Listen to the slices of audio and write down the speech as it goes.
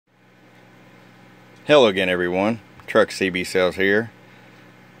Hello again, everyone. Truck CB Sales here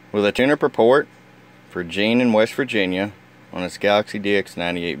with a tune-up report for Gene in West Virginia on his Galaxy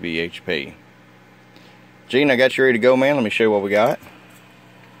DX98 VHP. Gene, I got you ready to go, man. Let me show you what we got.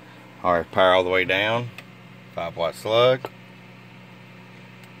 Alright, power all the way down. 5-watt slug.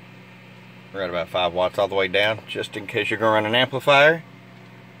 We're at about 5 watts all the way down, just in case you're going to run an amplifier.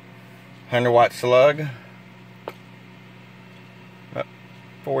 100-watt slug.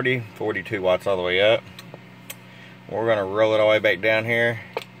 42 watts all the way up. We're going to roll it all the way back down here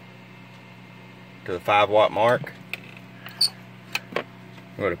to the 5-watt mark.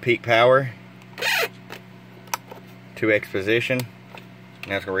 Go to peak power, 2x position.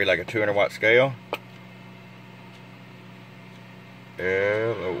 Now it's going to read like a 200-watt scale.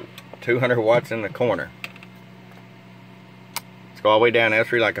 200 watts in the corner. Let's go all the way down.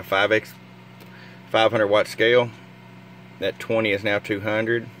 That's read like a 500-watt scale. That 20 is now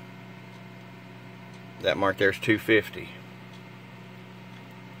 200. That mark there is 250.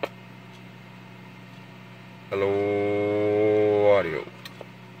 Hello, audio.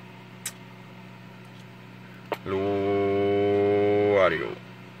 Hello, audio.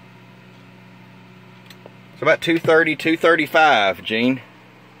 It's about 230, 235, Gene.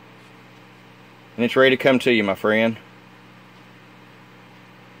 And it's ready to come to you, my friend.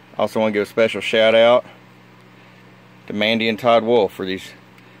 Also want to give a special shout out to Mandy and Todd Wolf for these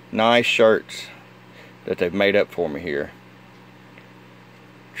nice shirts that they've made up for me here.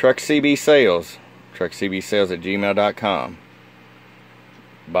 Truck CB Sales, truckcbsales@gmail.com.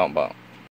 Bump bump.